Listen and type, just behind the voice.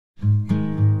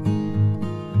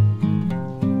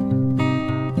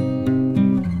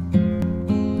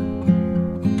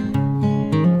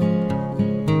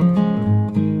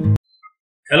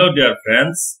Hello dear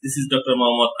friends, this is Dr.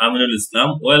 Mohammad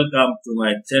Aminulchem. Welcome to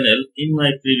my channel. In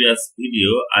my previous video,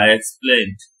 I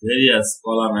explained various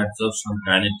coulmn adsorption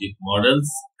kinetic models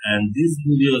and these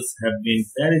videos have been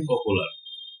very popular.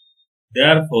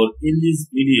 Therefore, in this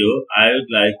video, I would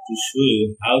like to show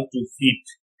you how to fit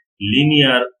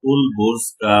linear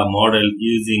Wolborska model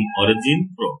using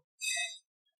originpro.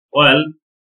 Well,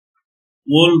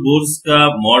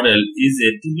 Wolborska model is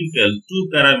a typical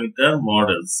two-parameter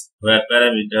models where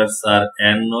parameters are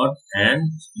n0 and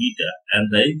beta, and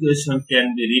the equation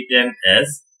can be written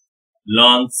as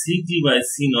ln Ct by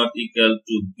C0 equal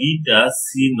to beta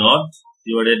C0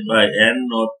 divided by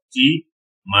n0 t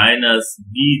minus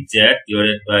bz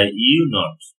divided by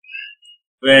u0,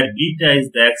 where beta is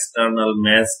the external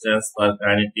mass transfer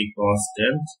kinetic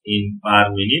constant in per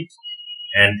minute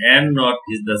and n0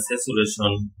 is the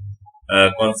saturation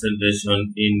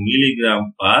concentration in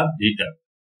milligram per liter.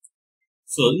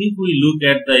 So if we look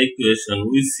at the equation,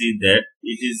 we see that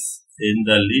it is in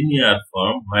the linear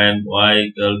form when y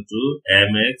equal to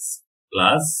mx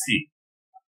plus c.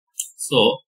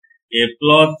 So a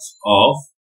plot of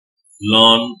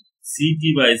ln Ct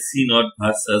by C0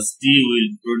 versus t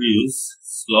will produce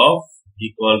slope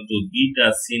equal to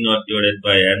beta C0 divided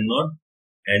by n0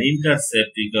 and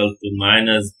intercept equal to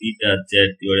minus beta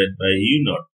z divided by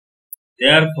u0.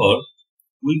 Therefore,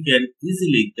 we can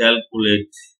easily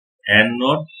calculate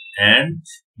n0 and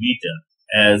beta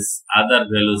as other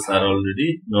values are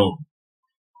already known.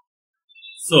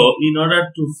 So, in order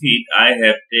to fit, I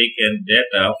have taken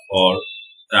data for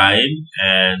time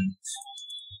and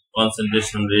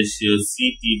concentration ratio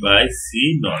Ct by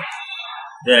C0.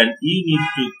 Then, you need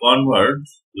to convert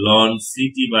ln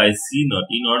Ct by C0.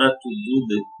 In order to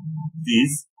do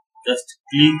this, just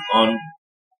click on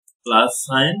plus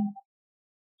sign.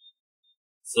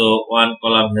 So one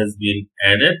column has been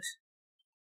added.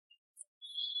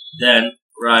 Then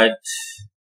write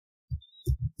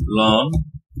ln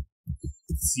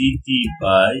Ct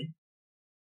by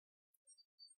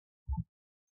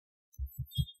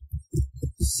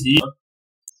C.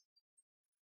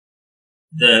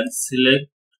 Then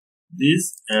select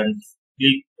this and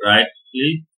click right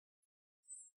click.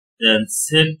 Then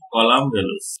set column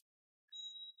values.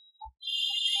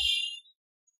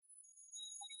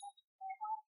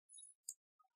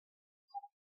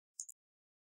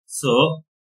 So,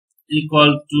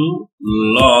 equal to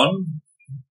ln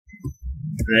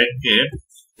bracket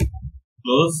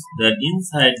close, then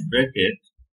inside bracket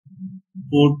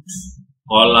put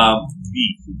column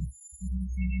B.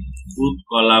 Put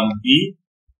column B,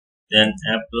 then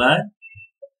apply,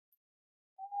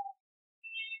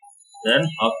 then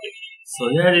OK. So,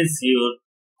 here is your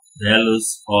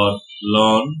values for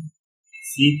ln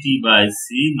Ct by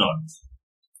C0.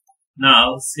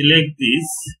 Now, select this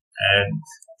and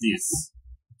this,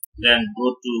 then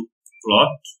go to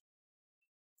plot,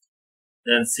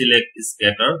 then select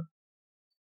scatter.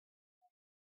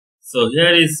 So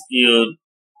here is your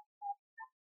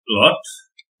plot,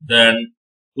 then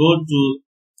go to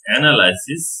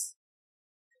analysis,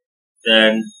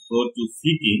 then go to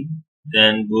fitting,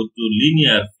 then go to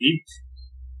linear fit,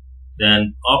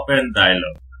 then open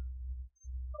dialog.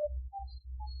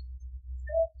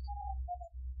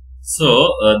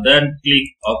 So then click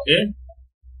OK.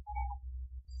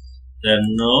 Then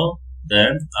no,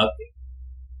 then OK.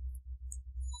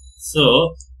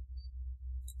 So,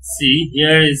 see,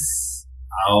 here is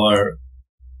our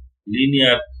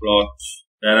linear plot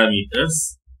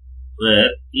parameters where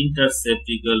intercept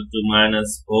equal to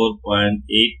minus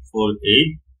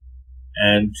 4.848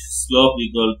 and slope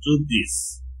equal to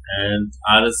this and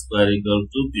r square equal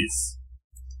to this.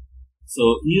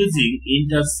 So, using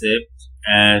intercept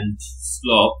and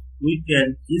slope, we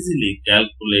can easily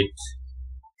calculate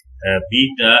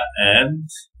beta and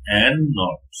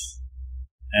n0,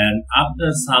 and after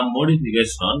some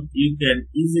modification you can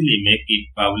easily make it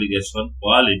publication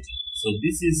quality. So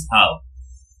this is how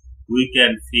we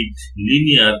can fit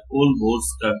linear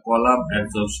Wolborska coulmn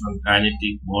adsorption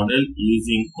kinetic model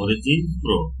using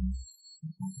originpro.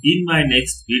 In my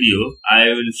next video, I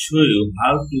will show you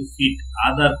how to fit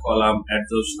other coulmn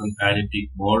adsorption kinetic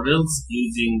models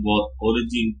using both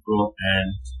originpro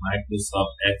and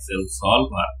Microsoft Excel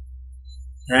solver.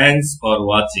 Thanks for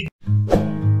watching.